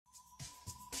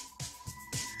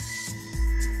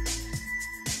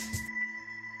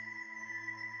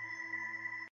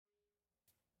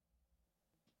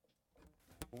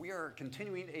We are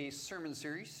continuing a sermon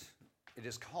series. It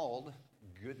is called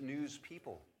Good News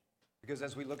People. Because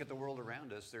as we look at the world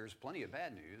around us, there's plenty of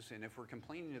bad news. And if we're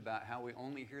complaining about how we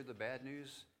only hear the bad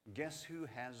news, guess who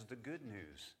has the good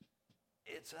news?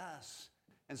 It's us.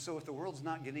 And so if the world's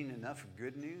not getting enough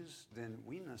good news, then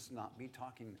we must not be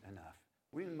talking enough.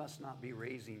 We must not be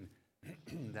raising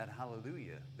that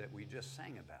hallelujah that we just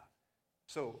sang about.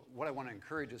 So what I want to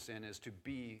encourage us in is to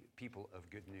be people of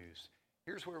good news.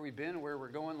 Here's where we've been, where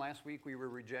we're going. Last week we were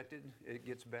rejected. It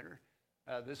gets better.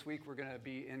 This week we're going to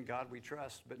be in God we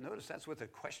trust. But notice that's with a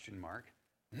question mark.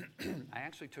 I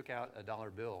actually took out a dollar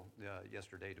bill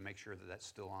yesterday to make sure that that's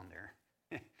still on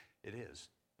there. It is.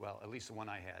 Well, at least the one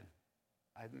I had.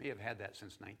 I may have had that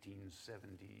since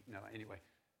 1970. No, anyway.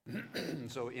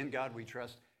 So in God we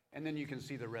trust. And then you can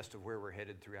see the rest of where we're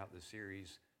headed throughout the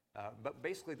series. But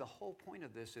basically the whole point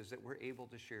of this is that we're able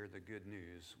to share the good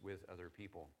news with other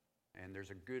people. And there's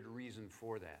a good reason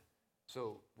for that.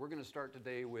 So we're going to start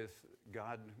today with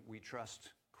God we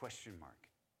trust question mark.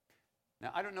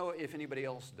 Now, I don't know if anybody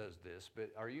else does this,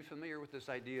 but are you familiar with this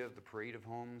idea of the parade of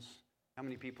homes? How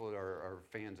many people are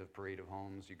fans of parade of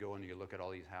homes? You go and you look at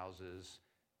all these houses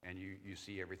and you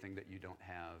see everything that you don't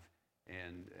have.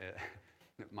 And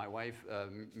my wife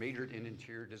majored in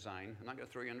interior design. I'm not going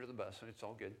to throw you under the bus, it's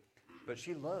all good. But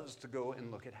she loves to go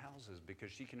and look at houses because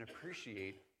she can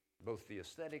appreciate both the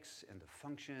aesthetics and the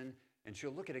function. And she'll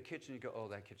look at a kitchen and go, oh,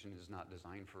 that kitchen is not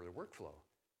designed for the workflow.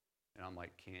 And I'm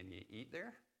like, can you eat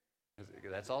there?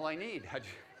 That's all I need.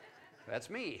 That's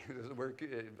me. We're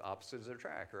opposites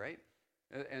attract, right?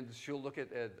 And she'll look at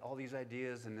all these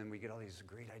ideas, and then we get all these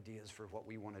great ideas for what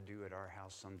we want to do at our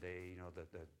house someday, you know,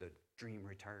 the dream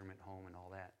retirement home and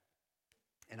all that.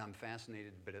 And I'm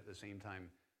fascinated, but at the same time,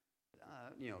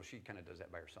 she kind of does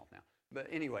that by herself now. But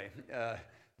anyway,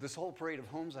 this whole parade of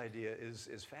homes idea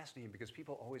is fascinating because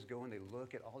people always go and they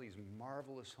look at all these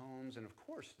marvelous homes, and of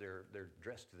course they're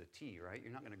dressed to the T, right?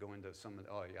 You're not going to go into some,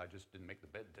 oh yeah, I just didn't make the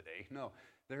bed today. No,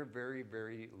 they're very,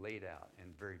 very laid out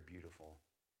and very beautiful.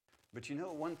 But you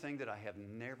know one thing that I have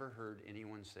never heard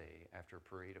anyone say after a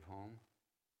parade of home?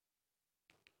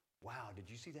 Wow, did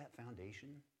you see that foundation?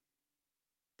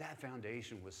 That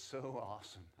foundation was so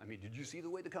awesome. I mean, did you see the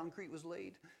way the concrete was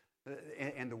laid?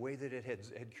 And the way that it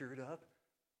had cured up?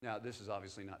 Now, this is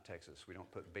obviously not Texas. We don't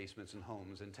put basements in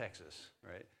homes in Texas,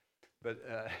 right? But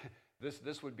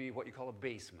this would be what you call a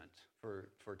basement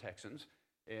for Texans,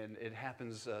 and it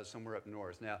happens somewhere up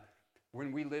north. Now,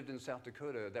 when we lived in South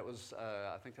Dakota, that was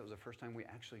I think that was the first time we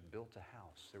actually built a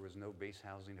house. There was no base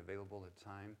housing available at the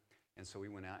time, and so we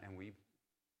went out and we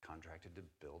contracted to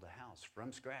build a house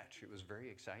from scratch. It was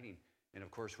very exciting. And of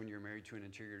course, when you're married to an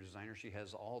interior designer, she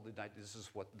has all the, this is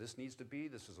what this needs to be,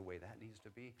 this is the way that needs to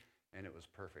be, and it was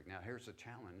perfect. Now, here's the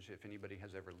challenge. If anybody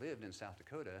has ever lived in South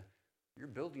Dakota, your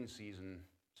building season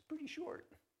is pretty short,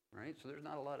 right? So there's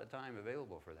not a lot of time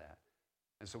available for that.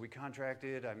 And so we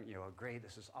contracted, great,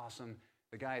 this is awesome.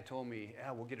 The guy told me,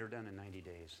 yeah, we'll get her done in 90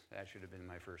 days. That should have been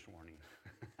my first warning.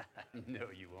 No,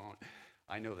 you won't.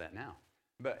 I know that now.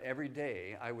 But every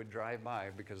day I would drive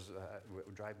by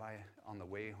on the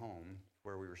way home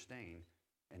where we were staying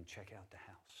and check out the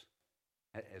house.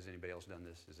 Has anybody else done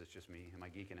this? Is this just me? Am I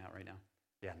geeking out right now?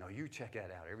 Yeah, no, you check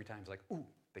that out. Every time it's like, ooh,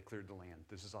 they cleared the land.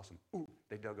 This is awesome. Ooh,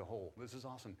 they dug a hole. This is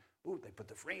awesome. Ooh, they put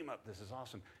the frame up. This is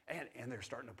awesome. And they're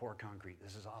starting to pour concrete.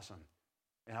 This is awesome.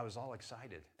 And I was all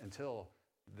excited until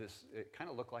it kind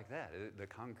of looked like that. The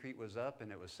concrete was up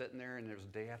and it was sitting there, and there was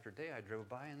day after day I drove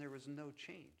by and there was no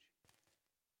change.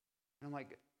 And I'm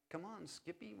like, come on,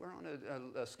 Skippy, we're on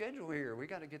a schedule here. We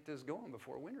got to get this going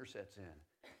before winter sets in.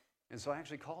 And so I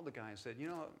actually called the guy and said,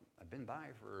 I've been by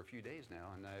for a few days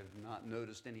now, and I've not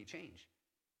noticed any change.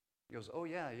 He goes, oh,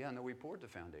 yeah, no, we poured the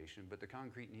foundation, but the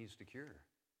concrete needs to cure.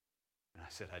 And I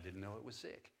said, I didn't know it was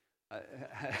sick.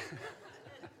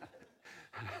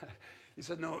 He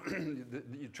said, no,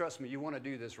 you trust me, you want to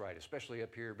do this right, especially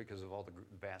up here because of all the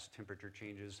vast temperature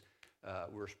changes.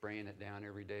 We're spraying it down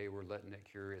every day. We're letting it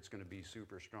cure. It's going to be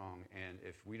super strong. And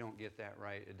if we don't get that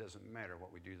right, it doesn't matter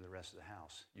what we do to the rest of the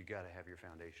house. You got to have your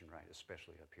foundation right,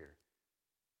 especially up here.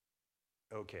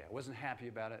 Okay, I wasn't happy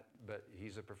about it, but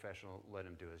he's a professional. Let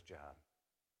him do his job.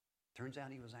 Turns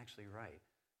out he was actually right.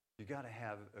 You got to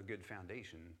have a good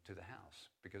foundation to the house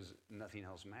because nothing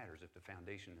else matters if the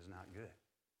foundation is not good.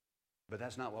 But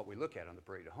that's not what we look at on the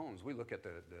parade of homes. We look at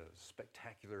the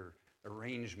spectacular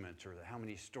arrangement or how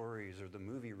many stories or the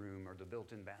movie room or the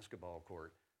built-in basketball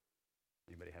court.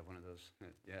 Anybody have one of those?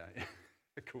 Yeah,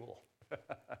 cool.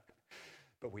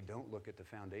 But we don't look at the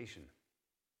foundation.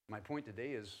 My point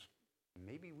today is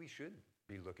maybe we should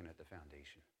be looking at the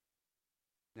foundation.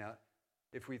 Now,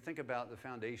 if we think about the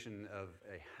foundation of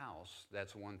a house,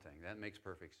 that's one thing. That makes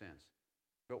perfect sense.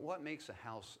 But what makes a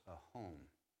house a home?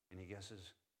 Any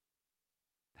guesses?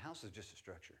 The house is just a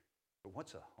structure. But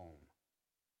what's a home?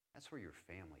 That's where your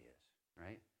family is,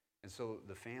 right? And so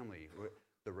the family,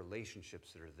 the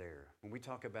relationships that are there. When we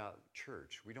talk about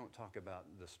church, we don't talk about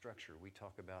the structure. We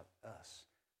talk about us,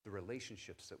 the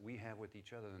relationships that we have with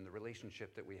each other and the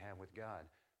relationship that we have with God.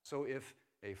 So if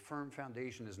a firm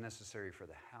foundation is necessary for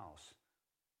the house,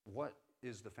 what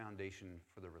is the foundation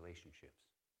for the relationships?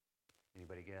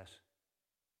 Anybody guess?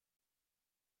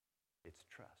 It's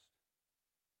trust.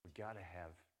 We got to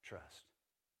have trust.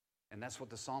 And that's what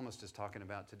the psalmist is talking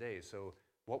about today. So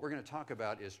what we're going to talk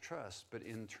about is trust, but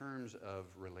in terms of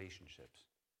relationships.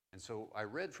 And so I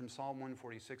read from Psalm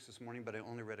 146 this morning, but I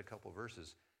only read a couple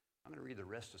verses. I'm going to read the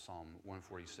rest of Psalm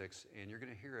 146, and you're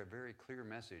going to hear a very clear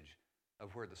message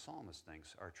of where the psalmist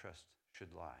thinks our trust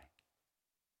should lie.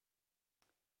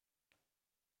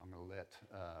 I'm going to let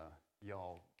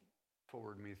y'all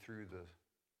forward me through the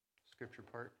scripture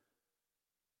part.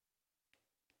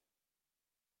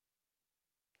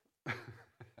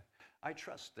 I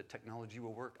trust that technology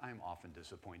will work. I'm often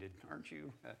disappointed, aren't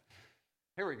you?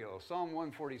 Here we go. Psalm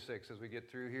 146, as we get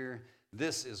through here.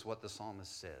 This is what the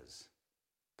psalmist says.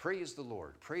 Praise the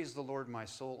Lord, my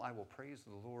soul. I will praise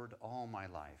the Lord all my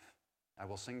life. I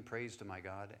will sing praise to my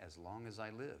God as long as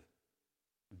I live.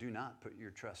 Do not put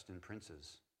your trust in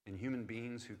princes, in human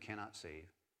beings who cannot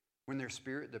save. When their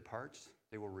spirit departs,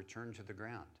 they will return to the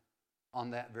ground. On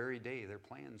that very day, their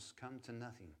plans come to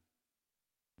nothing.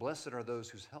 Blessed are those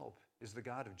whose help is the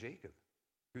God of Jacob,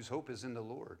 whose hope is in the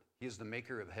Lord. He is the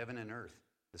maker of heaven and earth,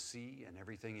 the sea and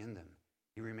everything in them.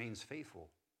 He remains faithful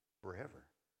forever.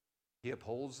 He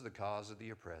upholds the cause of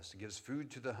the oppressed, gives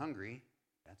food to the hungry.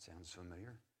 That sounds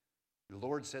familiar. The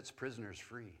Lord sets prisoners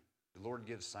free. The Lord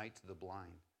gives sight to the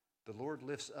blind. The Lord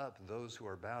lifts up those who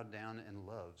are bowed down and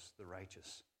loves the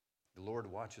righteous. The Lord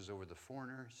watches over the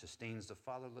foreigner, sustains the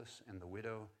fatherless and the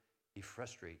widow. He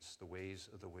frustrates the ways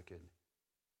of the wicked.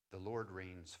 The Lord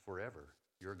reigns forever.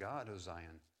 Your God, O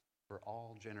Zion, for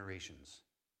all generations.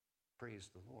 Praise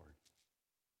the Lord.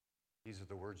 These are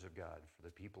the words of God for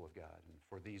the people of God, and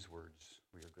for these words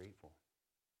we are grateful.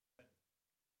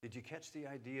 Did you catch the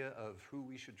idea of who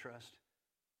we should trust?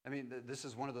 I mean, this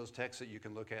is one of those texts that you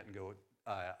can look at and go,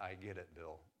 I get it,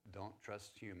 Bill. Don't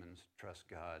trust humans, trust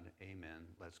God. Amen.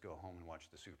 Let's go home and watch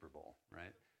the Super Bowl,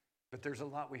 right? But there's a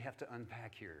lot we have to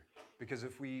unpack here, because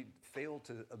if we fail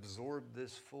to absorb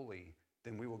this fully,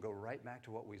 then we will go right back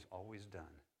to what we've always done.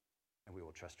 And we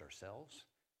will trust ourselves,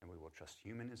 and we will trust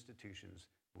human institutions.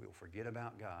 We will forget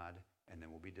about God, and then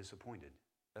we'll be disappointed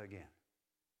again.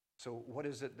 So what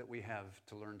is it that we have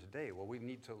to learn today? Well, we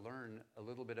need to learn a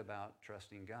little bit about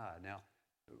trusting God. Now,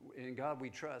 in God we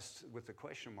trust with the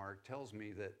question mark tells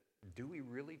me that, do we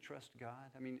really trust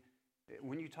God? I mean,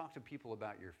 when you talk to people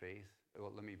about your faith,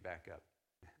 well, let me back up.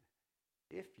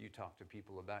 If you talk to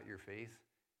people about your faith,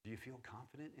 do you feel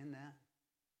confident in that?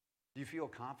 Do you feel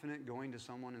confident going to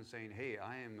someone and saying, hey,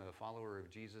 I am a follower of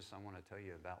Jesus. I want to tell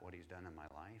you about what he's done in my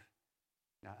life.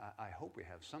 Now, I hope we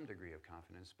have some degree of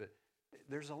confidence, but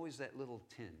there's always that little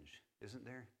tinge, isn't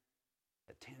there?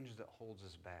 A tinge that holds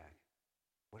us back.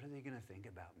 What are they going to think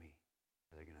about me?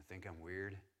 Are they going to think I'm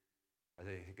weird? Are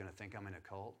they going to think I'm in a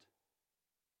cult?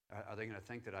 Are they going to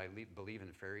think that I believe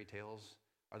in fairy tales?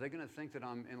 Are they going to think that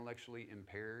I'm intellectually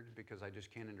impaired because I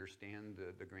just can't understand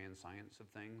the grand science of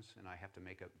things and I have to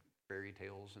make up fairy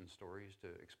tales and stories to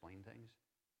explain things?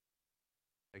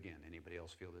 Again, anybody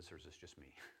else feel this, or is this just me?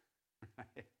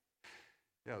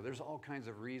 You know, there's all kinds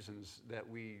of reasons that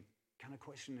we kind of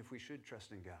question if we should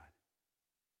trust in God.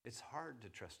 It's hard to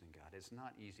trust in God. It's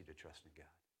not easy to trust in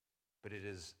God, but it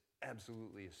is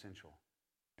absolutely essential.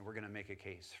 And we're going to make a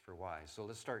case for why. So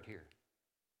let's start here.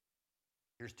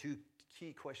 Here's two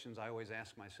key questions I always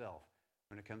ask myself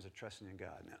when it comes to trusting in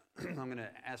God. Now, I'm going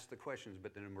to ask the questions,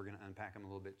 but then we're going to unpack them a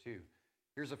little bit too.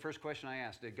 Here's the first question I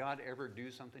asked. Did God ever do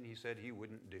something he said he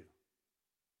wouldn't do?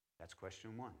 That's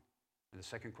question one. And the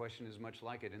second question is much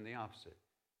like it in the opposite.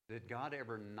 Did God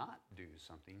ever not do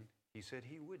something he said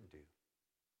he would do?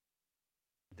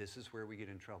 This is where we get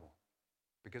in trouble,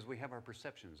 because we have our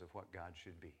perceptions of what God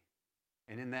should be.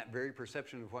 And in that very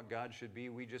perception of what God should be,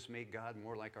 we just make God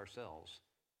more like ourselves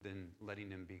than letting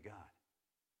him be God.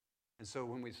 And so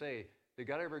when we say, did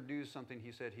God ever do something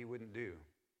he said he wouldn't do?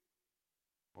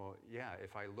 Well, yeah,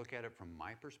 if I look at it from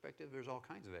my perspective, there's all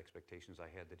kinds of expectations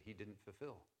I had that he didn't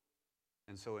fulfill.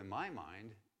 And so in my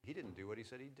mind, he didn't do what he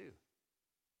said he'd do.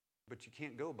 But you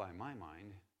can't go by my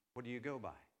mind. What do you go by?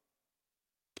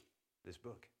 This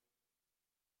book.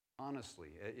 Honestly,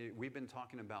 we've been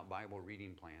talking about Bible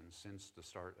reading plans since the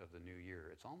start of the new year.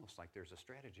 It's almost like there's a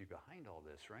strategy behind all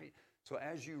this, right? So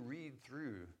as you read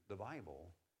through the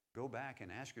Bible, go back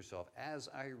and ask yourself, as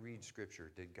I read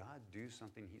Scripture, did God do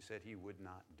something he said he would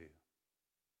not do?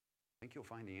 I think you'll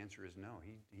find the answer is no.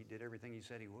 He did everything he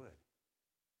said he would.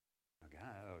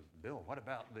 Bill, what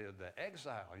about the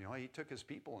exile? You know, he took his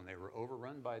people and they were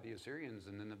overrun by the Assyrians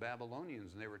and then the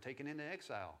Babylonians and they were taken into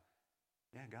exile.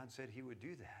 Yeah, God said he would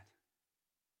do that.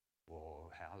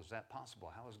 Well, how is that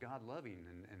possible? How is God loving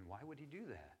and why would he do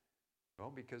that?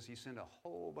 Well, because he sent a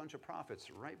whole bunch of prophets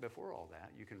right before all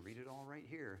that. You can read it all right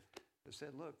here. That said,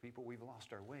 look, people, we've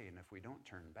lost our way and if we don't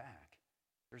turn back,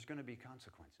 there's going to be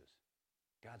consequences.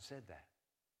 God said that.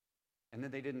 And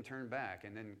then they didn't turn back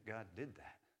and then God did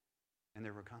that. And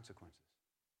there were consequences.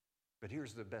 But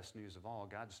here's the best news of all.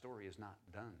 God's story is not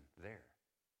done there.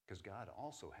 Because God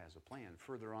also has a plan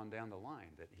further on down the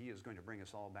line that he is going to bring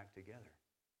us all back together.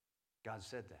 God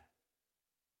said that.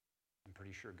 I'm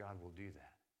pretty sure God will do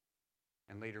that.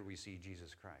 And later we see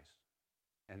Jesus Christ.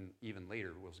 And even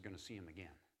later we're going to see him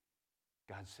again.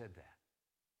 God said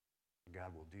that.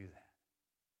 God will do that.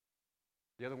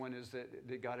 The other one is that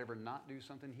did God ever not do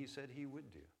something he said he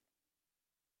would do?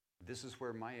 This is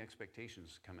where my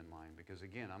expectations come in line because,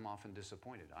 again, I'm often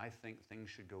disappointed. I think things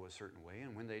should go a certain way,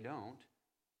 and when they don't,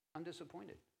 I'm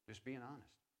disappointed, just being honest.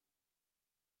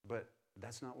 But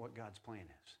that's not what God's plan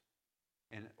is.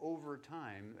 And over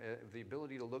time, the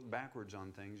ability to look backwards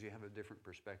on things, you have a different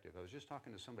perspective. I was just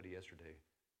talking to somebody yesterday.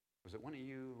 Was it one of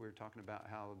you? We were talking about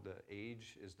how the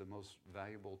age is the most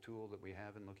valuable tool that we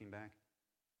have in looking back.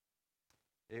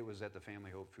 It was at the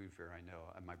Family Hope Food Fair, I know.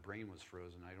 My brain was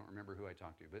frozen. I don't remember who I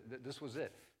talked to. But this was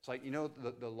it. It's like, you know,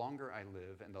 the longer I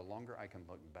live and the longer I can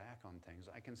look back on things,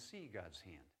 I can see God's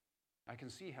hand. I can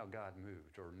see how God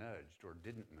moved or nudged or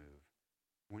didn't move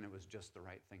when it was just the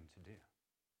right thing to do.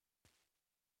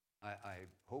 I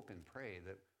hope and pray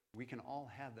that we can all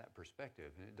have that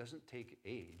perspective. And it doesn't take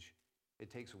age.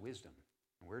 It takes wisdom.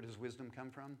 And where does wisdom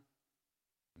come from?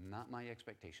 Not my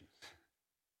expectations.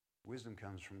 Wisdom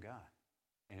comes from God.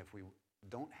 And if we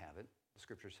don't have it, the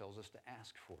scripture tells us to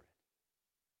ask for it.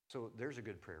 So there's a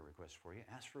good prayer request for you.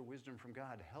 Ask for wisdom from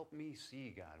God. Help me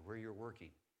see, God, where you're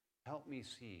working. Help me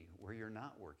see where you're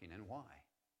not working and why.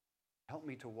 Help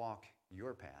me to walk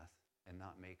your path and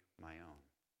not make my own.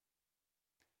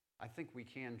 I think we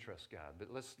can trust God, but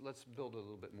let's build a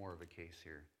little bit more of a case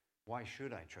here. Why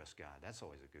should I trust God? That's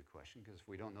always a good question, because if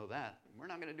we don't know that, we're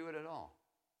not going to do it at all.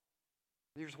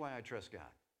 Here's why I trust God.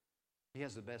 He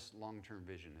has the best long-term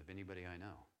vision of anybody I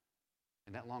know.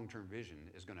 And that long-term vision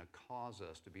is going to cause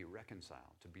us to be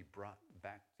reconciled, to be brought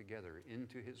back together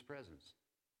into his presence,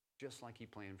 just like he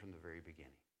planned from the very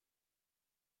beginning.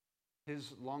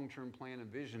 His long-term plan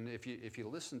and vision, if you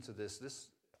listen to this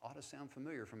ought to sound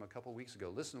familiar from a couple weeks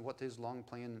ago. Listen to what his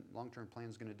long-term plan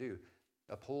is going to do.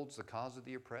 Upholds the cause of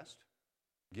the oppressed,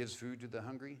 gives food to the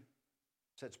hungry,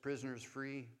 sets prisoners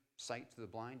free, sight to the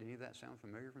blind. Any of that sound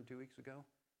familiar from 2 weeks ago?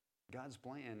 God's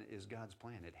plan is God's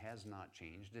plan. It has not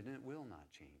changed, and it will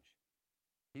not change.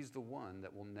 He's the one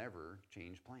that will never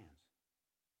change plans.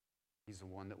 He's the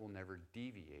one that will never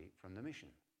deviate from the mission.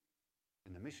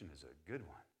 And the mission is a good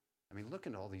one. I mean, look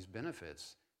at all these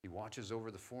benefits. He watches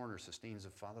over the foreigner, sustains the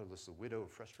fatherless, the widow,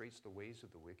 frustrates the ways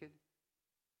of the wicked.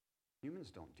 Humans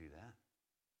don't do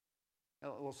that.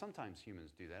 Well, sometimes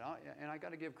humans do that. And I got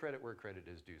to give credit where credit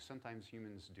is due. Sometimes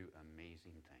humans do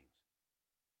amazing things.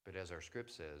 But as our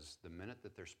script says, the minute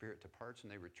that their spirit departs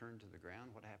and they return to the ground,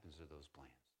 what happens to those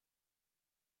plans?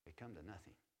 They come to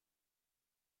nothing.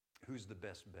 Who's the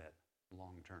best bet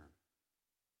long term?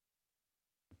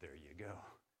 There you go.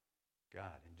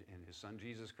 God and his son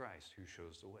Jesus Christ, who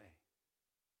shows the way.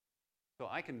 So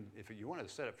I can, if you want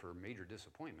to set up for major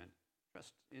disappointment,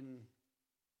 trust in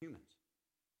humans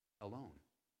alone.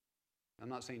 I'm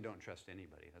not saying don't trust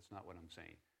anybody. That's not what I'm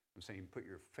saying. I'm saying put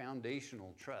your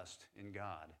foundational trust in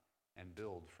God and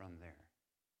build from there.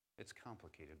 It's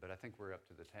complicated, but I think we're up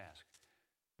to the task.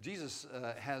 Jesus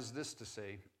has this to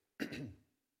say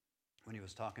when he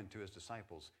was talking to his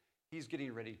disciples. He's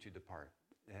getting ready to depart,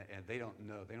 and they don't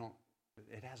know.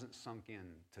 It hasn't sunk in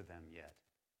to them yet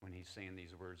when he's saying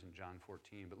these words in John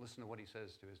 14. But listen to what he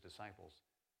says to his disciples.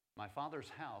 My Father's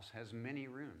house has many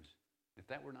rooms. If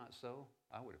that were not so,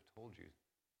 I would have told you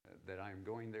that I am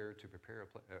going there to prepare a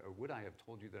place, or would I have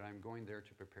told you that I'm going there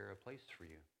to prepare a place for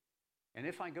you? And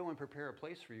if I go and prepare a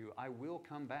place for you, I will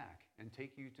come back and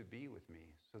take you to be with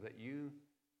me, so that you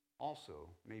also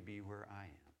may be where I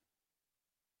am.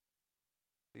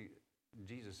 See,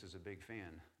 Jesus is a big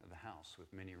fan of the house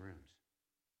with many rooms.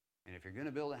 And if you're going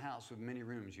to build a house with many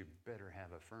rooms, you better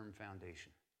have a firm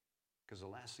foundation. Because the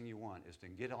last thing you want is to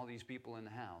get all these people in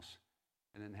the house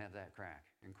and then have that crack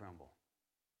and crumble.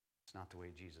 It's not the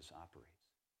way Jesus operates.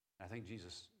 I think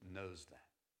Jesus knows that.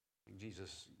 I think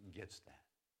Jesus gets that.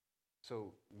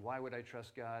 So why would I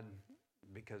trust God?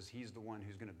 Because he's the one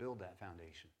who's going to build that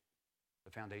foundation,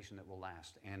 the foundation that will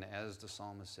last. And as the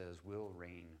psalmist says, will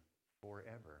reign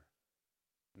forever.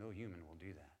 No human will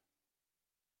do that.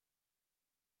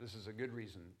 This is a good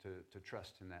reason to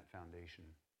trust in that foundation.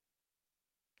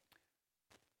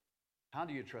 How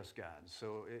do you trust God?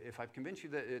 So if I've convinced you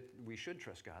that we should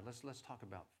trust God, let's talk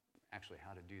about actually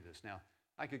how to do this. Now,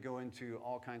 I could go into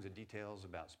all kinds of details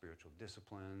about spiritual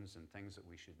disciplines and things that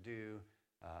we should do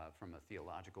from a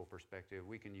theological perspective.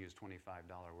 We can use $25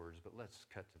 words, but let's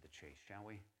cut to the chase, shall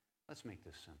we? Let's make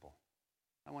this simple.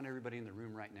 I want everybody in the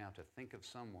room right now to think of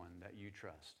someone that you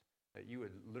trust, that you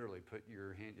would literally put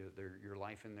your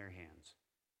life in their hands.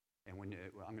 And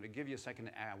I'm going to give you a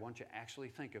second. I want you to actually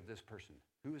think of this person.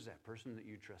 Who is that person that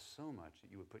you trust so much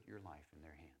that you would put your life in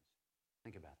their hands?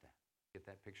 Think about that. Get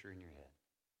that picture in your head.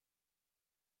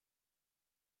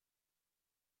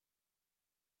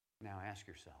 Now ask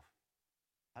yourself,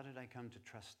 how did I come to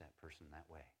trust that person that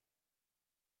way?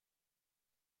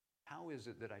 How is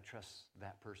it that I trust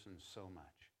that person so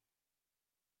much?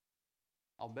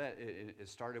 I'll bet it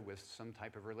started with some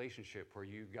type of relationship where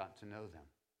you got to know them.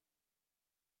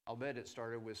 I'll bet it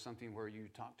started with something where you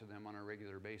talked to them on a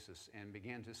regular basis and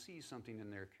began to see something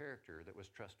in their character that was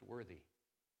trustworthy.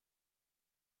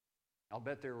 I'll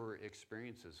bet there were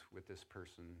experiences with this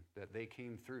person that they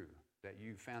came through that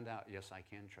you found out, yes, I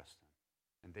can trust them.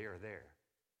 And they are there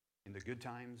in the good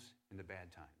times, in the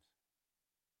bad times.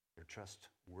 They're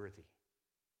trustworthy.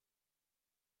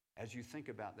 As you think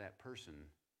about that person,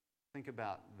 think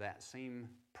about that same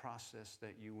process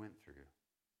that you went through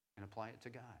and apply it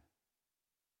to God.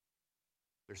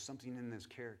 There's something in this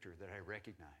character that I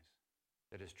recognize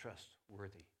that is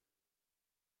trustworthy.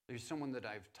 There's someone that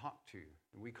I've talked to,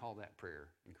 and we call that prayer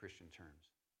in Christian terms.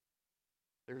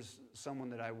 There's someone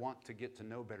that I want to get to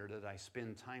know better, that I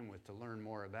spend time with to learn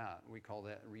more about. We call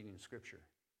that reading Scripture,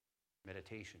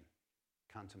 meditation,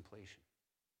 contemplation.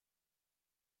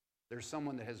 There's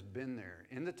someone that has been there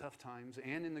in the tough times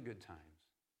and in the good times.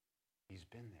 He's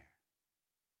been there.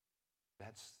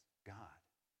 That's God.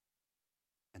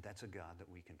 And that's a God that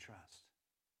we can trust.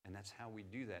 And that's how we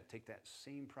do that. Take that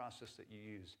same process that you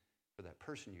use for that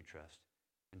person you trust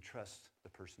and trust the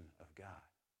person of God.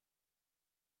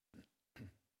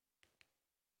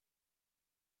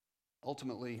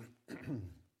 Ultimately,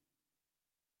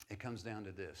 it comes down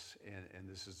to this, and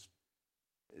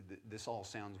this all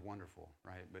sounds wonderful,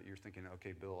 right? But you're thinking,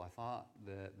 okay, Bill, I thought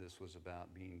that this was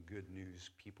about being good news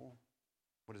people.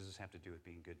 What does this have to do with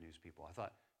being good news people? I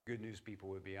thought good news people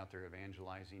would be out there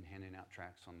evangelizing, handing out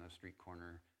tracts on the street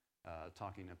corner,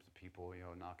 talking up to people,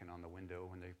 knocking on the window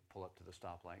when they pull up to the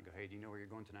stoplight and go, hey, do you know where you're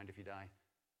going tonight if you die?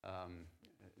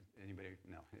 Anybody?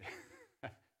 No.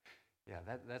 Yeah,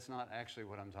 that's not actually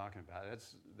what I'm talking about.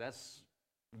 That's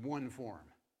one form,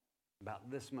 about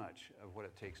this much of what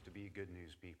it takes to be good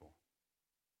news people.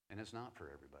 And it's not for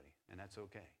everybody, and that's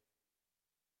okay.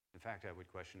 In fact, I would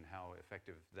question how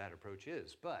effective that approach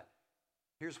is. But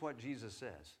here's what Jesus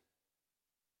says.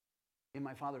 In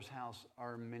my Father's house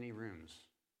are many rooms.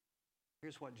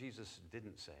 Here's what Jesus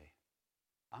didn't say.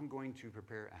 I'm going to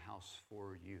prepare a house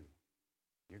for you.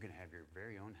 You're going to have your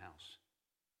very own house,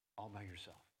 all by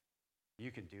yourself. You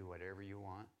can do whatever you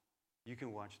want. You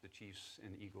can watch the Chiefs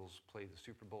and Eagles play the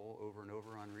Super Bowl over and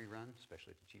over on rerun,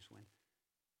 especially if the Chiefs win.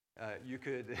 You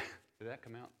could, did that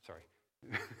come out? Sorry.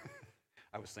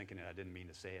 I was thinking it, I didn't mean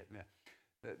to say it.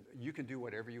 You can do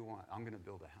whatever you want. I'm going to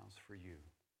build a house for you.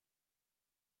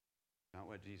 Not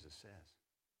what Jesus says.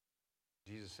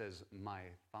 Jesus says, my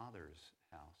Father's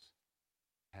house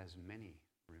has many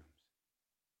rooms.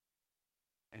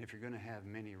 And if you're going to have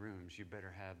many rooms, you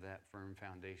better have that firm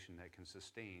foundation that can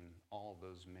sustain all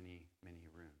those many, many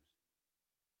rooms.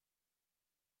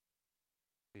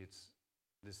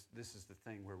 This is the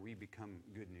thing where we become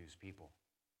good news people.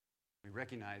 We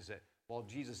recognize that while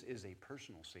Jesus is a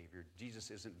personal Savior,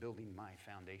 Jesus isn't building my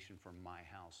foundation for my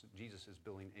house. Jesus is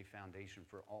building a foundation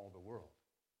for all the world.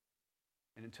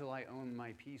 And until I own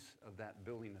my piece of that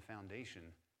building the foundation,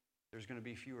 there's going to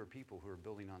be fewer people who are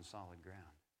building on solid ground.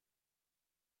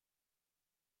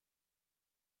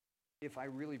 If I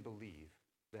really believe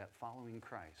that following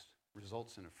Christ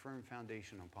results in a firm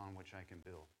foundation upon which I can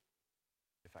build,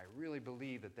 if I really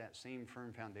believe that that same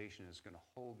firm foundation is going to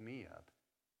hold me up,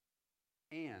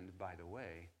 and, by the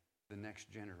way, the next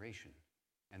generation,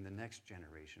 and the next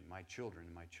generation, my children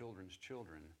and my children's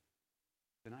children,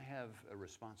 then I have a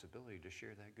responsibility to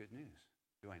share that good news.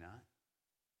 Do I not?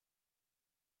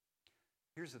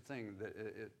 Here's the thing, that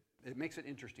it makes it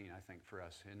interesting, I think, for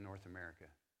us in North America.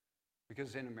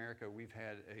 Because in America, we've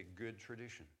had a good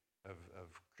tradition of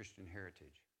Christian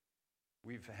heritage.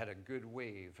 We've had a good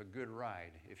wave, a good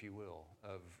ride, if you will,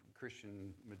 of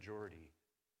Christian majority.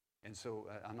 And so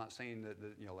I'm not saying that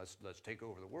let's take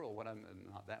over the world.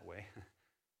 Not that way.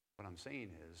 What I'm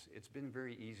saying is it's been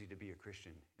very easy to be a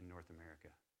Christian in North America.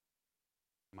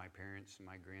 My parents and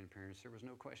my grandparents, there was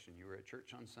no question. You were at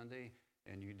church on Sunday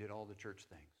and you did all the church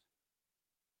things.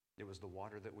 It was the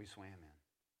water that we swam in.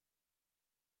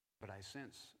 But I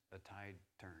sense a tide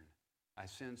turn. I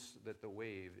sense that the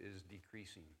wave is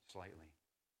decreasing slightly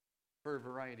for a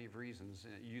variety of reasons.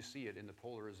 You see it in the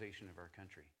polarization of our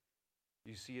country.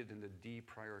 You see it in the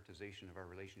deprioritization of our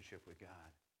relationship with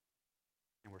God.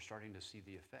 And we're starting to see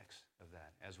the effects of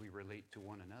that as we relate to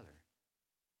one another.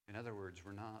 In other words,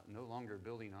 we're no longer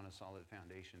building on a solid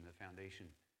foundation. The foundation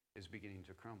is beginning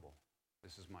to crumble.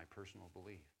 This is my personal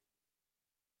belief.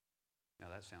 Now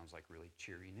that sounds like really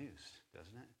cheery news,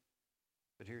 doesn't it?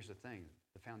 But here's the thing.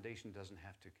 The foundation doesn't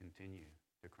have to continue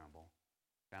to crumble.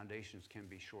 Foundations can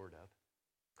be shored up.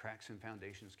 Cracks in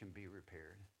foundations can be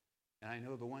repaired. And I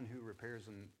know the one who repairs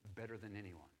them better than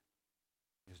anyone.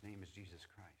 His name is Jesus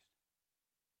Christ.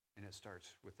 And it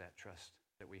starts with that trust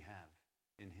that we have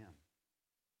in him.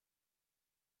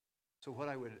 So what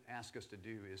I would ask us to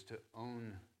do is to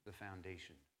own the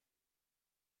foundation.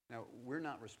 Now, we're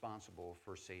not responsible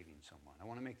for saving someone. I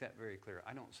want to make that very clear.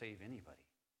 I don't save anybody.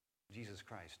 Jesus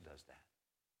Christ does that.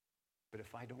 But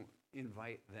if I don't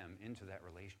invite them into that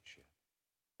relationship,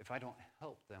 if I don't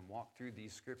help them walk through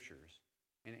these scriptures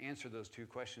and answer those two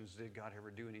questions, did God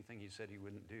ever do anything he said he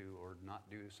wouldn't do or not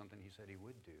do something he said he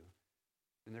would do,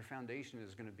 then their foundation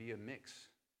is going to be a mix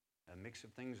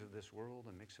of things of this world,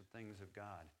 a mix of things of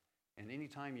God. And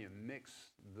anytime you mix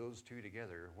those two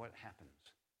together, what happens?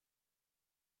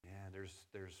 Yeah,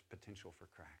 there's potential for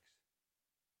cracks.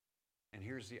 And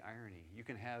here's the irony. You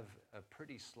can have a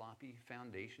pretty sloppy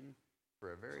foundation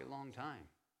for a very long time,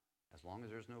 as long as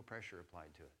there's no pressure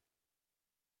applied to it.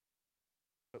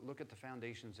 But look at the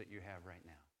foundations that you have right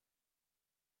now.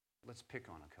 Let's pick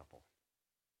on a couple.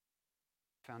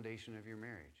 Foundation of your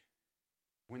marriage.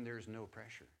 When there's no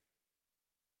pressure,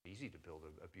 easy to build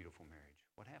a beautiful marriage.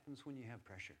 What happens when you have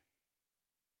pressure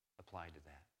applied to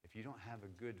that? If you don't have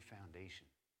a good foundation,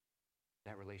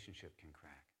 that relationship can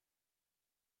crack.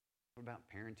 What about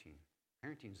parenting?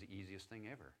 Parenting's the easiest thing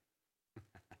ever.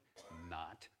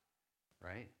 Not,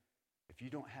 right? If you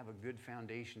don't have a good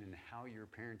foundation in how you're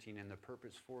parenting and the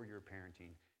purpose for your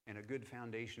parenting and a good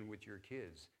foundation with your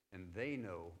kids, and they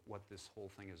know what this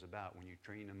whole thing is about, when you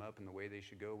train them up in the way they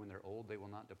should go when they're old, they will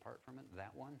not depart from it,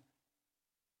 that one,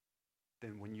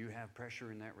 then when you have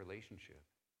pressure in that relationship,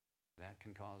 that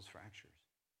can cause fractures.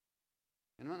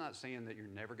 And I'm not saying that you're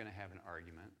never going to have an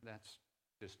argument. That's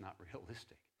just not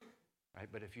realistic. Right?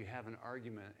 But if you have an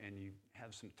argument and you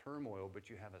have some turmoil, but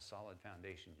you have a solid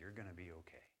foundation, you're going to be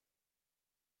okay.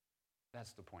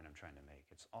 That's the point I'm trying to make.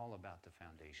 It's all about the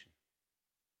foundation.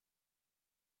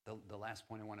 The last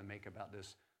point I want to make about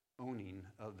this owning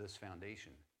of this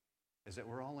foundation is that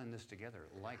we're all in this together,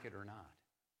 like it or not.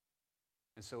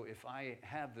 And so if I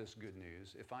have this good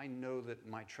news, if I know that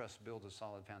my trust builds a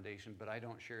solid foundation, but I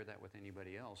don't share that with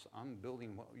anybody else, I'm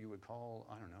building what you would call,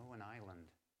 an island.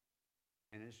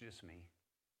 And it's just me.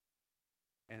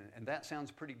 And that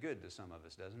sounds pretty good to some of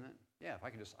us, doesn't it? Yeah, if I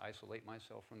can just isolate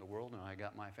myself from the world and I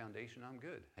got my foundation, I'm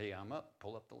good. Hey, I'm up,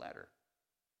 pull up the ladder.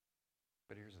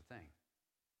 But here's the thing.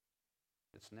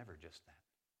 It's never just that.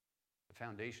 The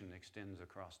foundation extends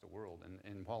across the world.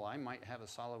 And while I might have a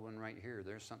solid one right here,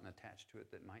 there's something attached to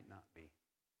it that might not be.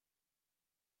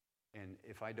 And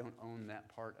if I don't own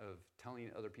that part of telling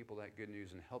other people that good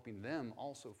news and helping them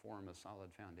also form a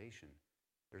solid foundation,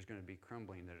 there's going to be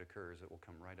crumbling that occurs that will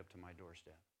come right up to my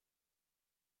doorstep.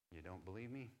 You don't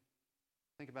believe me?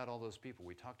 Think about all those people.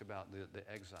 We talked about the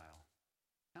exile.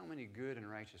 How many good and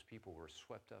righteous people were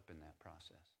swept up in that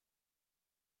process?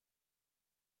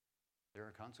 There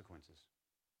are consequences.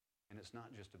 And it's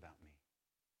not just about me.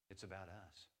 It's about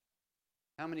us.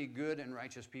 How many good and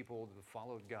righteous people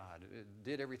followed God,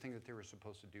 did everything that they were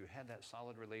supposed to do, had that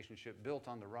solid relationship built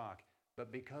on the rock, but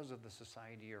because of the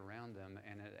society around them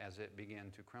and as it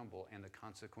began to crumble and the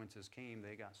consequences came,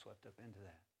 they got swept up into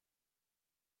that.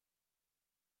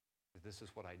 This is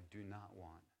what I do not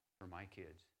want for my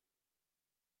kids.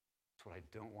 It's what I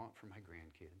don't want for my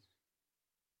grandkids.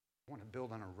 I want to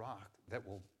build on a rock that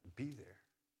will be there.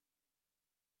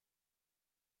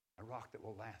 A rock that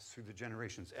will last through the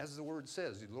generations. As the word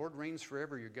says, the Lord reigns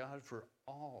forever, your God for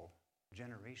all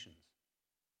generations.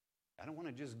 I don't want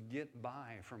to just get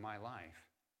by for my life.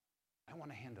 I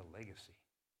want to hand a legacy.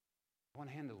 I want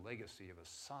to hand a legacy of a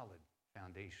solid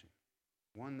foundation,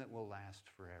 one that will last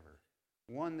forever,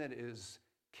 one that is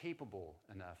capable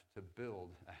enough to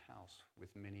build a house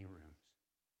with many rooms.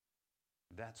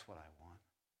 That's what I want,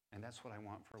 and that's what I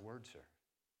want for WordServe.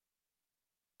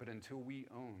 But until we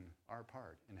own our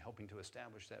part in helping to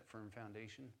establish that firm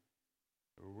foundation,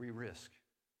 we risk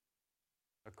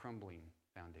a crumbling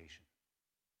foundation.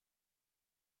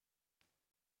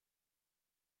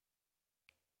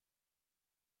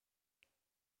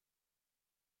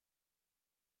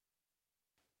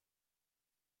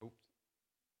 Oops.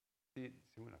 See,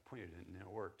 when I pointed it and it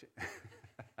worked.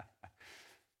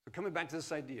 So coming back to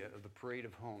this idea of the parade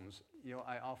of homes,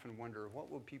 I often wonder, what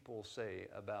will people say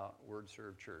about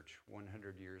WordServe Church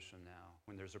 100 years from now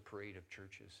when there's a parade of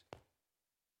churches?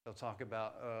 They'll talk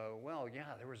about,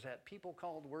 there was that people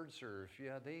called WordServe.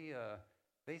 Yeah,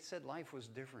 they said life was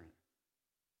different.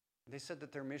 They said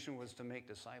that their mission was to make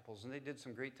disciples, and they did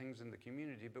some great things in the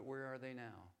community, but where are they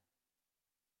now?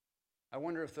 I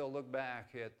wonder if they'll look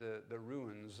back at the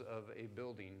ruins of a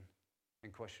building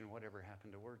and question whatever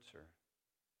happened to WordServe.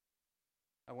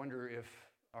 I wonder if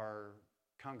our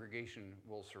congregation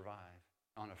will survive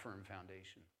on a firm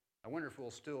foundation. I wonder if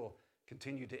we'll still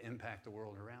continue to impact the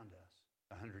world around us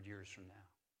 100 years from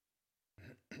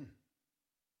now.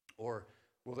 Or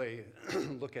will they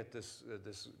look at this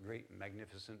great,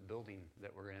 magnificent building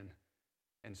that we're in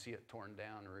and see it torn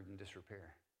down or in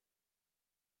disrepair?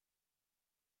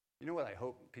 You know what I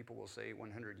hope people will say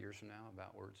 100 years from now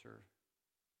about WordServe?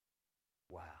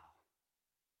 Wow.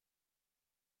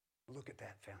 Look at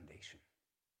that foundation.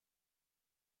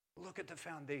 Look at the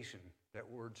foundation that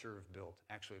WordServe built.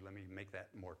 Actually, let me make that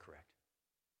more correct.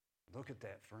 Look at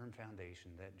that firm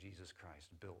foundation that Jesus Christ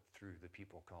built through the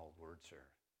people called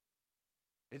WordServe.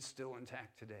 It's still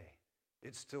intact today.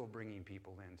 It's still bringing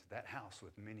people into that house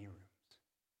with many rooms.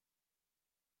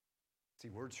 See,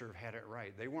 WordServe had it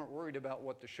right. They weren't worried about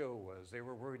what the show was. They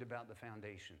were worried about the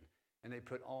foundation. And they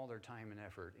put all their time and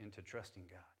effort into trusting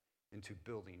God, into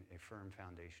building a firm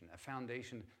foundation, a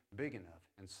foundation big enough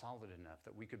and solid enough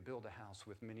that we could build a house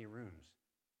with many rooms,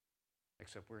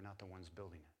 except we're not the ones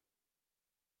building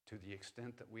it. To the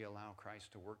extent that we allow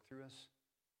Christ to work through us,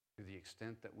 to the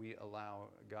extent that we allow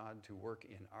God to work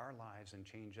in our lives and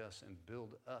change us and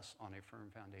build us on a firm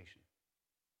foundation,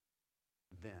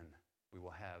 then we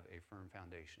will have a firm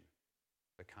foundation,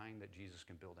 the kind that Jesus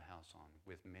can build a house on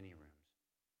with many rooms,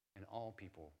 and all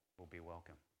people will be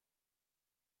welcome.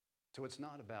 So it's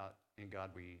not about in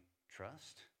God we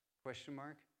trust, ?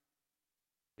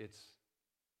 It's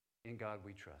in God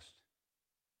we trust,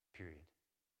 period.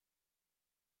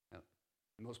 Now,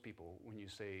 most people, when you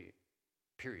say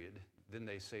period, then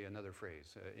they say another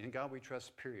phrase. In God we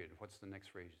trust, period. What's the next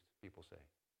phrase people say?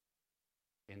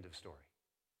 End of story.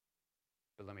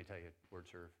 But let me tell you,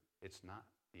 WordServe, it's not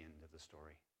the end of the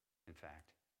story. In fact,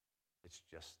 it's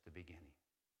just the beginning.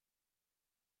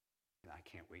 And I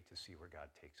can't wait to see where God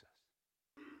takes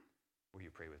us. Will you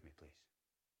pray with me, please?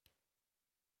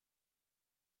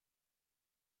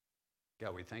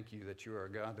 God, we thank you that you are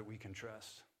a God that we can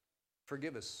trust.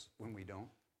 Forgive us when we don't.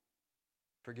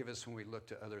 Forgive us when we look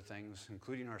to other things,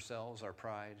 including ourselves, our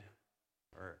pride,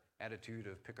 our attitude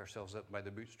of pick ourselves up by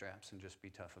the bootstraps and just be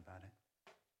tough about it.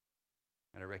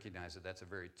 And I recognize that that's a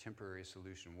very temporary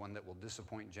solution, one that will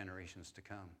disappoint generations to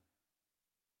come.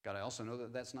 God, I also know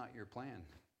that that's not your plan,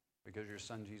 because your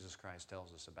son Jesus Christ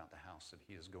tells us about the house that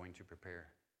he is going to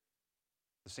prepare.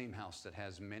 The same house that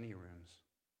has many rooms,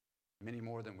 many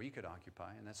more than we could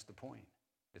occupy, and that's the point.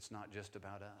 It's not just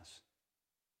about us.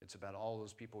 It's about all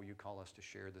those people you call us to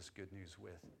share this good news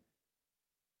with.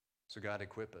 So God,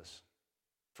 equip us,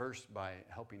 first by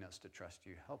helping us to trust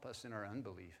you. Help us in our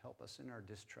unbelief. Help us in our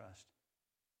distrust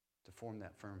to form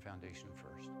that firm foundation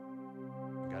first.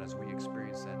 God, as we experience